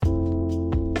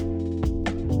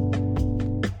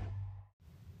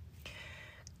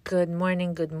good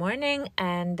morning,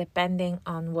 and depending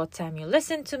on what time you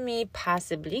listen to me,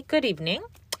 possibly good evening.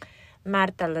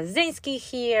 Marta Lazinski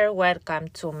here. Welcome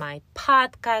to my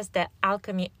podcast, The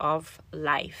Alchemy of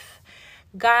Life.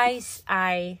 Guys,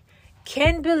 I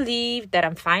can't believe that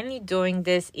I'm finally doing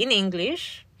this in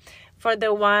English. For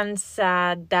the ones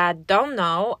that don't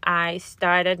know, I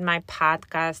started my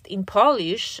podcast in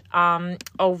Polish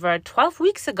over 12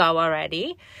 weeks ago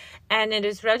already, and it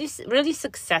is really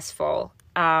successful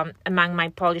among my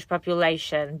Polish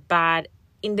population. But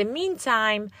in the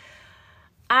meantime,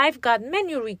 I've got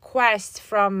many requests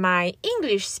from my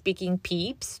English-speaking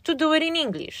peeps to do it in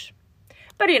English.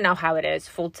 But you know how it is,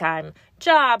 full-time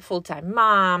job, full-time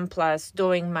mom, plus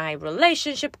doing my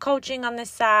relationship coaching on the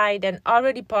side and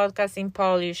already podcasting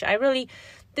Polish. I really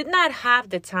did not have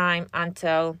the time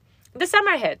until the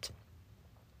summer hit.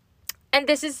 And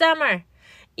this is summer.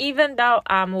 Even though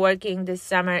I'm working this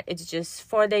summer, it's just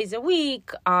 4 days a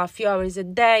week, a few hours a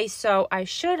day. So I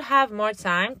should have more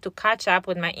time to catch up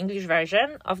with my English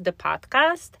version of the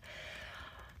podcast.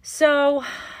 So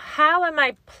how am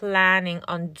I planning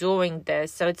on doing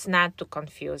this so it's not too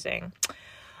confusing?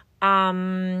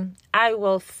 I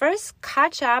will first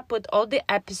catch up with all the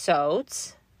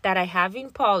episodes that I have in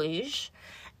Polish,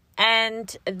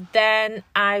 and then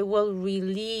I will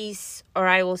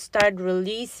start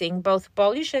releasing both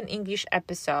Polish and English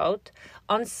episodes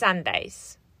on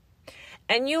Sundays.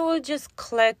 And you will just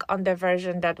click on the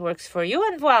version that works for you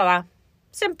and voila,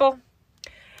 simple.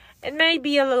 It may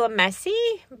be a little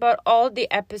messy, but all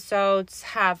the episodes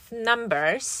have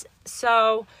numbers,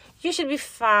 so you should be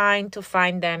fine to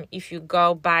find them if you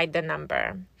go by the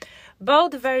number.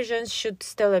 Both versions should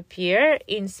still appear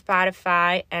in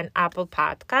Spotify and Apple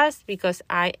Podcasts because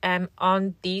I am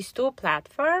on these two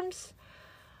platforms.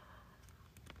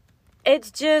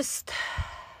 It's just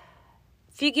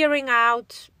figuring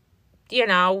out,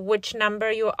 which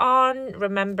number you're on,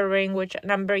 remembering which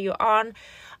number you're on.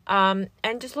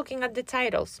 And just looking at the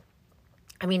titles.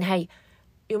 I mean, hey,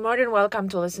 you're more than welcome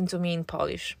to listen to me in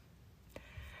Polish.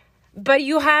 But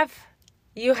you have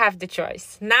the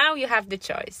choice. Now you have the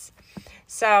choice.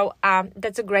 So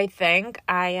that's a great thing.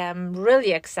 I am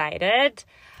really excited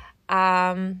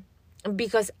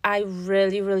because I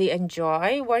really, really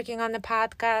enjoy working on the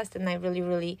podcast, and I really,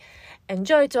 really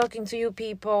enjoy talking to you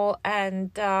people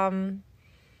and to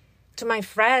my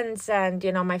friends, and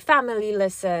my family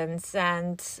listens,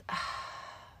 and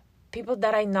people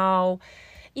that I know,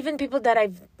 even people that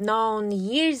I've known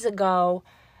years ago,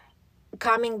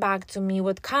 coming back to me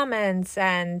with comments,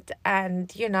 and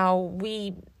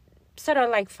we sort of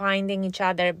like finding each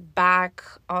other back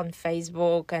on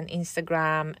Facebook and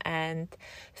Instagram and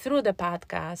through the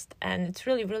podcast, and it's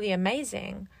really, really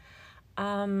amazing.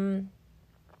 So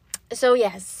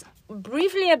yes,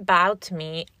 briefly about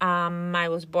me, I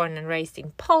was born and raised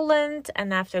in Poland,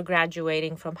 and after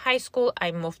graduating from high school,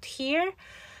 I moved here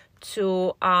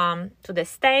to the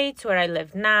States where I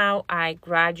live now. I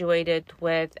graduated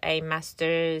with a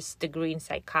master's degree in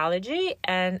psychology,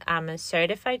 and I'm a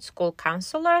certified school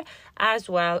counselor as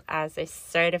well as a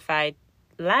certified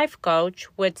life coach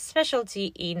with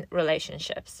specialty in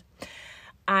relationships.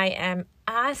 I am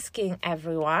asking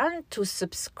everyone to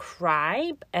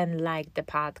subscribe and like the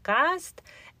podcast,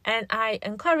 and I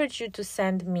encourage you to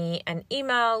send me an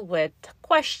email with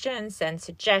questions and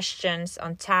suggestions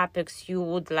on topics you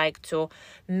would like to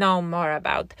know more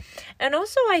about. And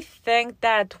also, I think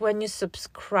that when you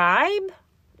subscribe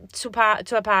to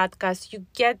a podcast, you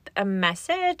get a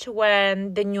message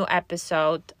when the new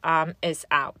episode is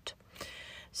out.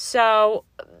 So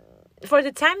for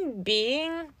the time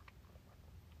being,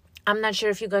 I'm not sure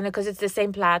if you're going to, because it's the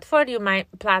same platform, you might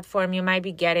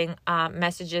be getting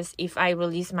messages if I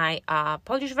release my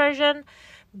Polish version.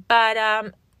 But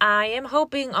I am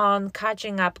hoping on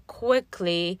catching up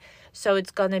quickly. So it's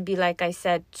going to be, like I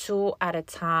said, 2 at a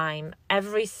time.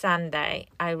 Every Sunday,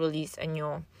 I release a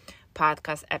new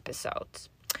podcast episode.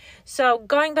 So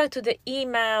going back to the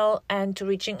email and to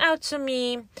reaching out to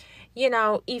me,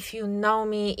 if you know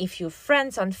me, if you're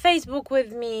friends on Facebook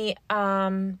with me,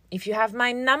 if you have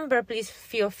my number, please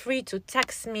feel free to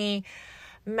text me,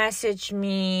 message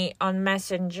me on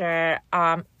Messenger,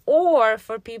 or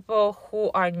for people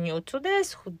who are new to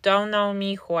this, who don't know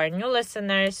me, who are new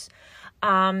listeners,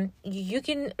 you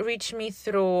can reach me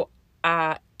through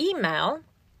email,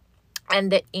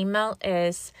 and the email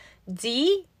is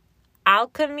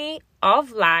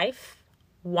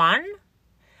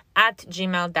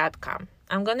thealchemyoflife1@gmail.com.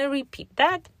 I'm going to repeat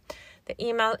that. The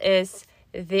email is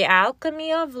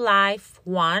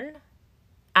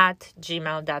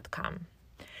thealchemyoflife1@gmail.com.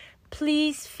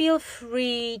 Please feel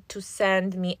free to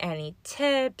send me any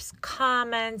tips,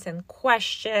 comments, and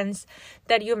questions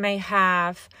that you may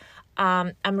have.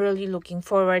 I'm really looking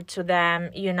forward to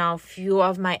them. Few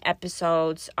of my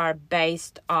episodes are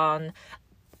based on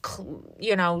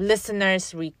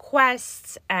listeners'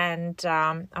 requests, and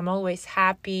I'm always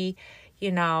happy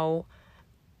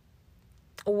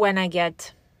when I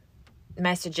get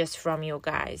messages from you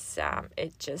guys.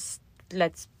 It just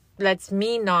lets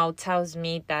me know, tells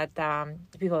me that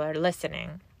people are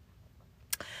listening.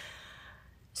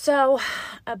 So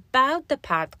about the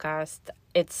podcast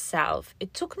itself,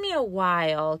 it took me a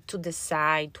while to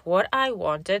decide what I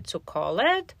wanted to call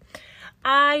it.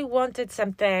 I wanted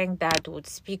something that would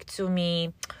speak to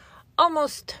me,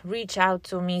 almost reach out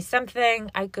to me,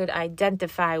 something I could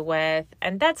identify with.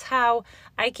 And that's how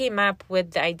I came up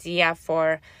with the idea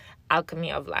for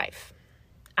Alchemy of Life.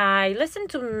 I listened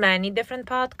to many different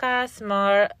podcasts,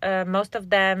 most of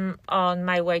them on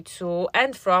my way to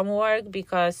and from work,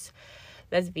 because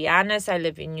let's be honest, I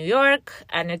live in New York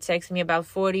and it takes me about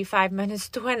 45 minutes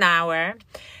to an hour.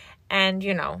 And,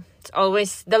 it's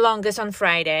always the longest on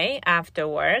Friday after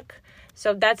work.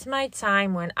 So that's my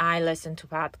time when I listen to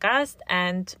podcasts.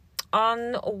 And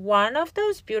on one of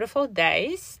those beautiful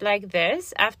days like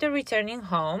this, after returning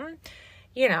home,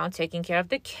 taking care of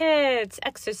the kids,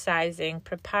 exercising,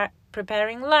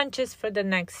 preparing lunches for the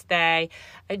next day,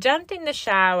 I jumped in the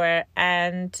shower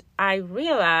and I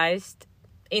realized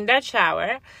in that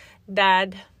shower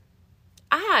that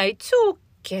I too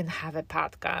can have a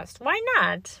podcast. Why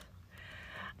not?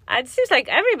 It seems like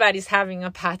everybody's having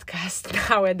a podcast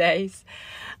nowadays.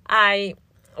 I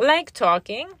like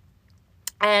talking,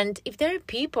 and if there are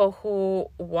people who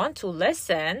want to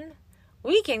listen,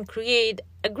 we can create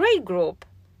a great group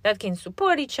that can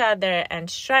support each other and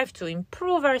strive to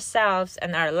improve ourselves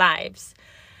and our lives.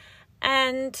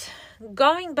 And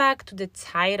going back to the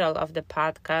title of the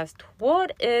podcast,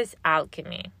 what is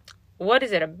alchemy? What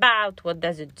is it about? What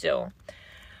does it do?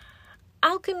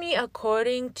 Alchemy,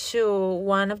 according to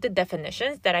one of the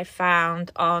definitions that I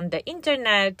found on the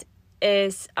internet,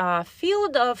 is a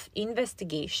field of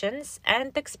investigations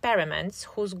and experiments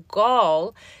whose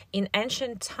goal in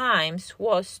ancient times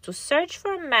was to search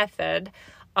for a method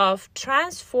of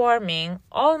transforming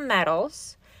all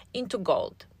metals into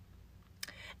gold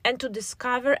and to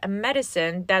discover a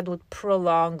medicine that would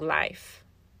prolong life.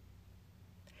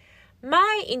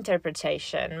 My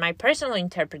personal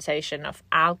interpretation of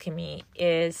alchemy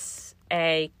is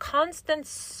a constant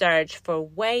search for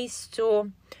ways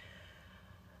to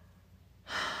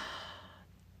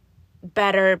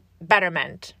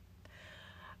betterment,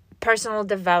 personal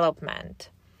development,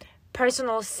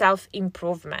 personal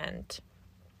self-improvement.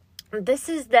 This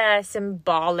is the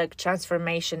symbolic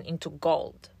transformation into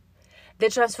gold. The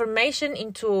transformation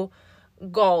into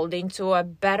gold, into a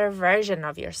better version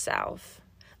of yourself.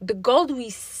 The gold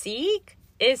we seek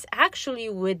is actually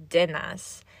within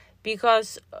us,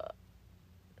 because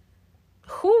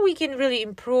who we can really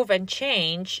improve and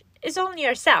change is only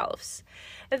ourselves.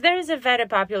 There is a very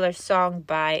popular song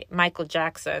by Michael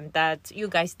Jackson that you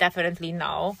guys definitely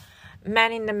know,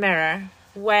 Man in the Mirror,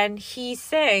 when he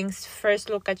sings, first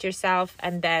look at yourself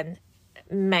and then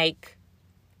make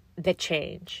the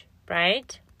change,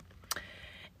 right?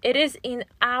 It is in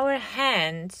our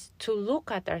hands to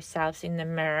look at ourselves in the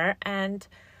mirror and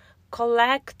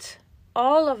collect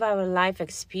all of our life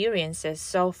experiences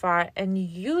so far and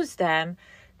use them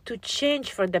to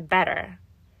change for the better.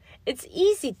 It's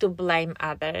easy to blame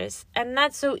others and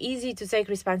not so easy to take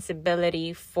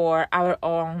responsibility for our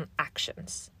own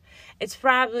actions. It's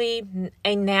probably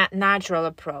a natural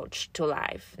approach to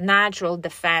life, natural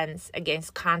defense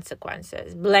against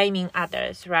consequences, blaming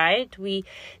others, right? We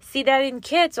see that in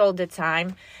kids all the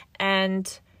time,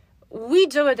 and we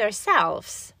do it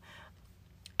ourselves.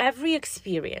 Every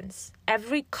experience,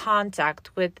 every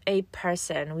contact with a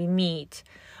person we meet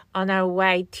on our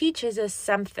way teaches us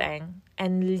something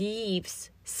and leaves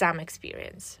some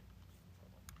experience.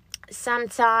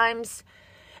 Sometimes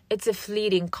it's a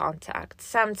fleeting contact.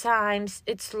 Sometimes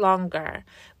it's longer.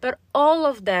 But all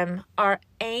of them are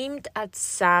aimed at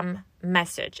some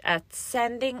message, at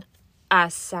sending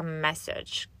us some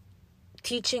message,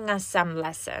 teaching us some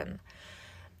lesson.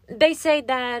 They say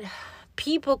that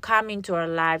people come into our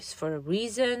lives for a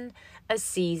reason, a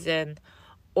season,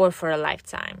 or for a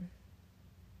lifetime.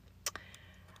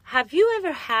 Have you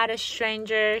ever had a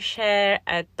stranger share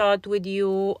a thought with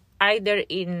you, either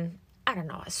in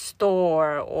a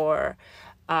store or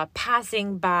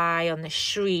passing by on the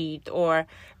street, or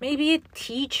maybe a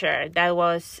teacher that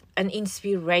was an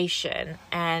inspiration,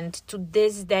 and to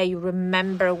this day you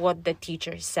remember what the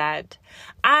teacher said?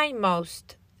 I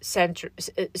most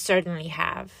certainly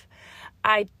have.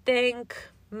 I think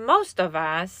most of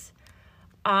us,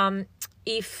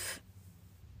 if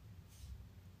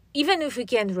even if we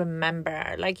can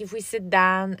remember, like if we sit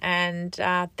down and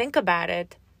think about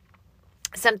it,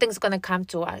 something's going to come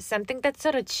to us, something that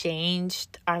sort of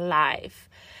changed our life.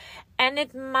 And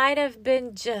it might have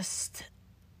been just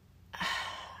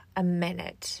a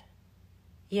minute,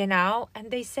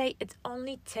 and they say it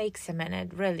only takes a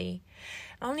minute, really.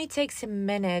 It only takes a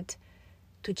minute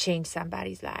to change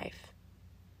somebody's life.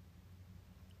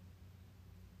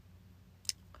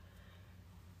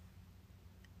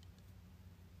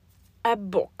 A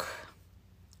book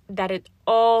that it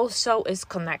also is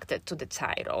connected to the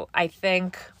title. I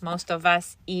think most of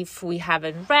us, if we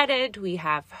haven't read it, we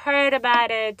have heard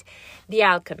about it. The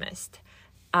Alchemist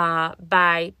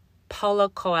by Paulo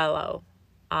Coelho.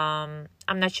 I'm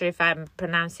not sure if I'm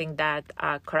pronouncing that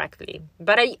correctly,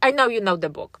 but I know you know the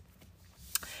book.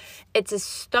 It's a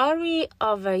story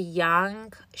of a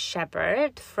young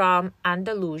shepherd from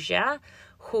Andalusia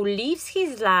who lives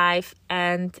his life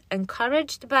and,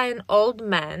 encouraged by an old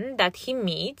man that he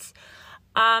meets,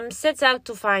 sets out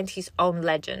to find his own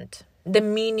legend, the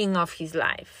meaning of his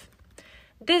life.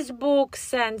 This book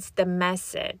sends the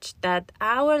message that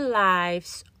our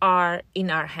lives are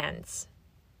in our hands.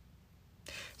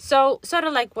 So, sort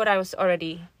of like what I was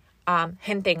already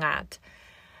hinting at.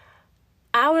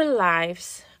 Our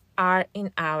lives are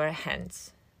in our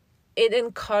hands. It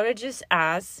encourages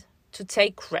us to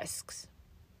take risks,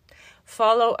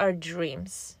 follow our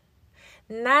dreams,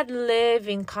 not live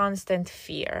in constant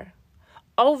fear,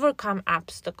 overcome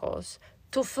obstacles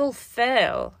to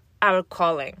fulfill our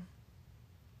calling.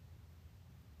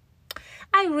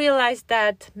 I realize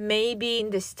that maybe in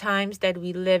these times that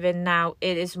we live in now,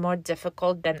 it is more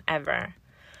difficult than ever.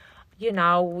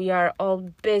 We are all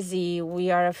busy. We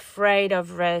are afraid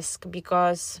of risk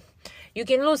because you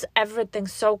can lose everything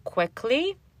so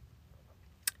quickly.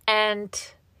 And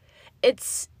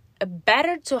it's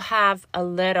better to have a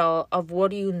little of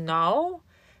what you know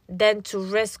than to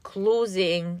risk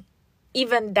losing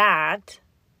even that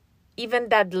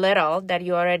little that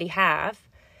you already have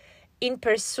in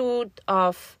pursuit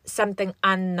of something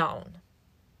unknown,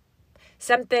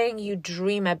 something you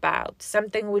dream about,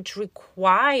 something which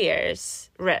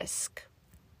requires risk.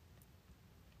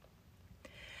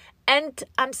 And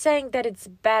I'm saying that it's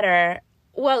better.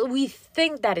 Well, we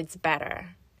think that it's better.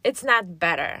 It's not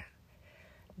better.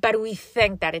 But we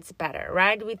think that it's better,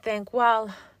 right? We think,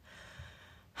 well,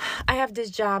 I have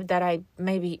this job that I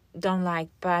maybe don't like,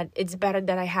 but it's better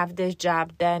that I have this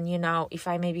job than, if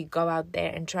I maybe go out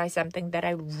there and try something that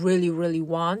I really, really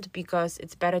want, because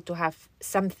it's better to have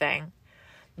something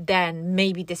than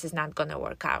maybe this is not going to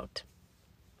work out.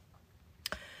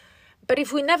 But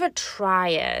if we never try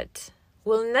it,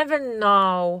 we'll never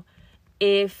know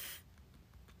if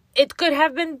it could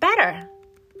have been better.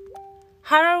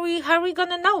 How are we going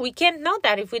to know? We can't know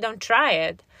that if we don't try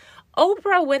it.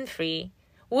 Oprah Winfrey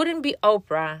wouldn't be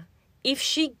Oprah if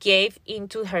she gave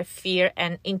into her fear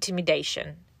and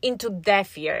intimidation, into their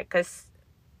fear, because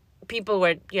people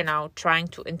were, trying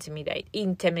to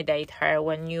intimidate her.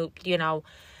 When you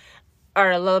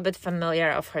are a little bit familiar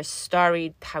of her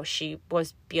story, how she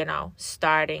was,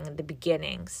 starting in the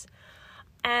beginnings.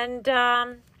 And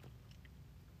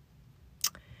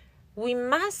we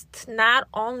must not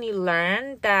only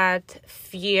learn that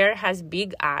fear has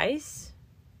big eyes.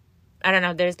 I don't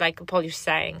know, there's like a Polish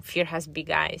saying, fear has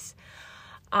big eyes.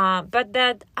 But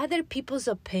that other people's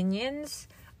opinions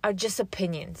are just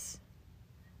opinions.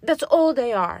 That's all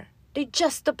they are. They're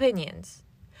just opinions.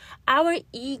 Our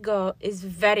ego is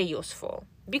very useful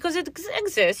because it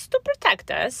exists to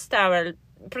protect us,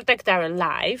 protect our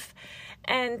life,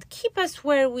 and keep us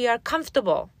where we are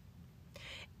comfortable,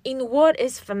 in what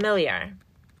is familiar.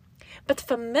 But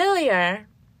familiar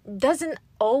doesn't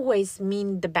always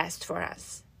mean the best for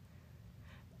us.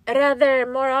 Rather,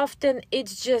 more often, it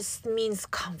just means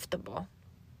comfortable.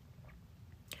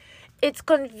 It's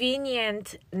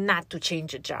convenient not to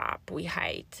change a job we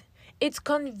hate. It's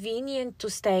convenient to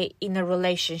stay in a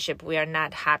relationship we are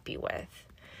not happy with.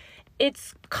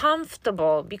 It's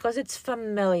comfortable because it's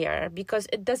familiar, because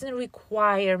it doesn't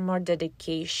require more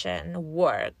dedication,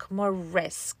 work, more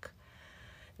risk.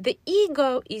 The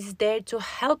ego is there to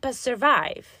help us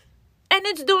survive, and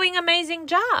it's doing an amazing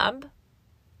job.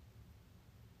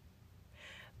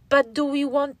 But do we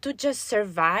want to just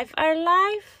survive our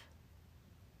life?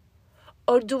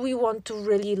 Or do we want to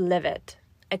really live it,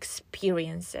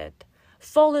 experience it,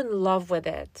 fall in love with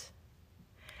it?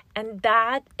 And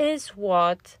that is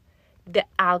what the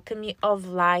Alchemy of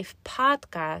Life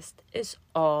podcast is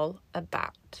all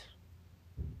about.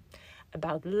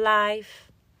 about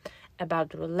life,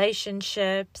 about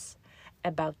relationships,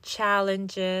 about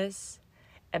challenges,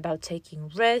 about taking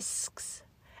risks,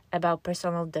 about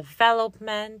personal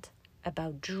development,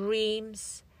 about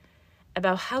dreams,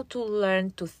 about how to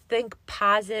learn to think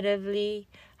positively,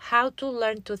 how to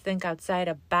learn to think outside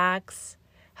of box,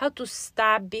 how to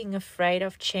stop being afraid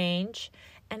of change,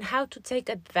 and how to take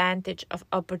advantage of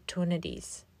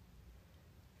opportunities,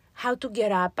 how to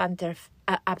get up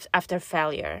after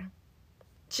failure.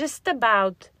 Just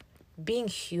about being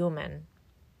human.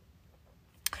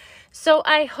 So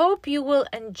I hope you will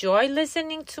enjoy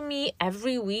listening to me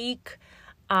every week.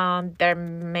 There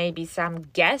may be some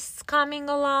guests coming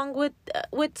along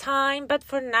with time, but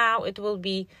for now it will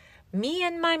be me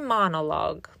and my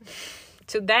monologue.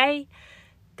 Today,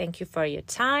 thank you for your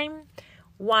time.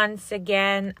 Once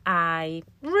again, I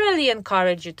really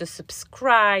encourage you to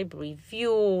subscribe,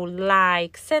 review,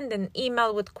 like, send an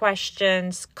email with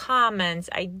questions, comments,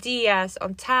 ideas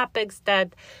on topics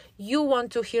that you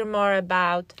want to hear more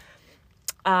about.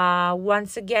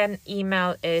 Once again,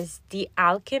 email is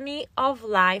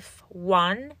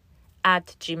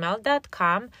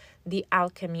thealchemyoflife1@gmail.com,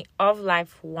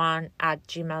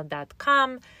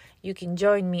 thealchemyoflife1@gmail.com. You can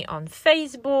join me on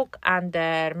Facebook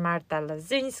under Marta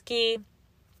Lazinski.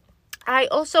 I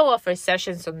also offer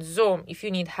sessions on Zoom if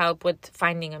you need help with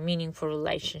finding a meaningful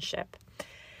relationship.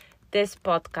 This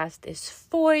podcast is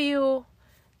for you.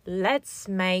 Let's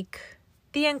make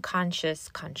the unconscious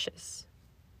conscious.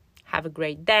 Have a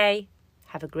great day.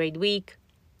 Have a great week.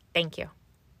 Thank you.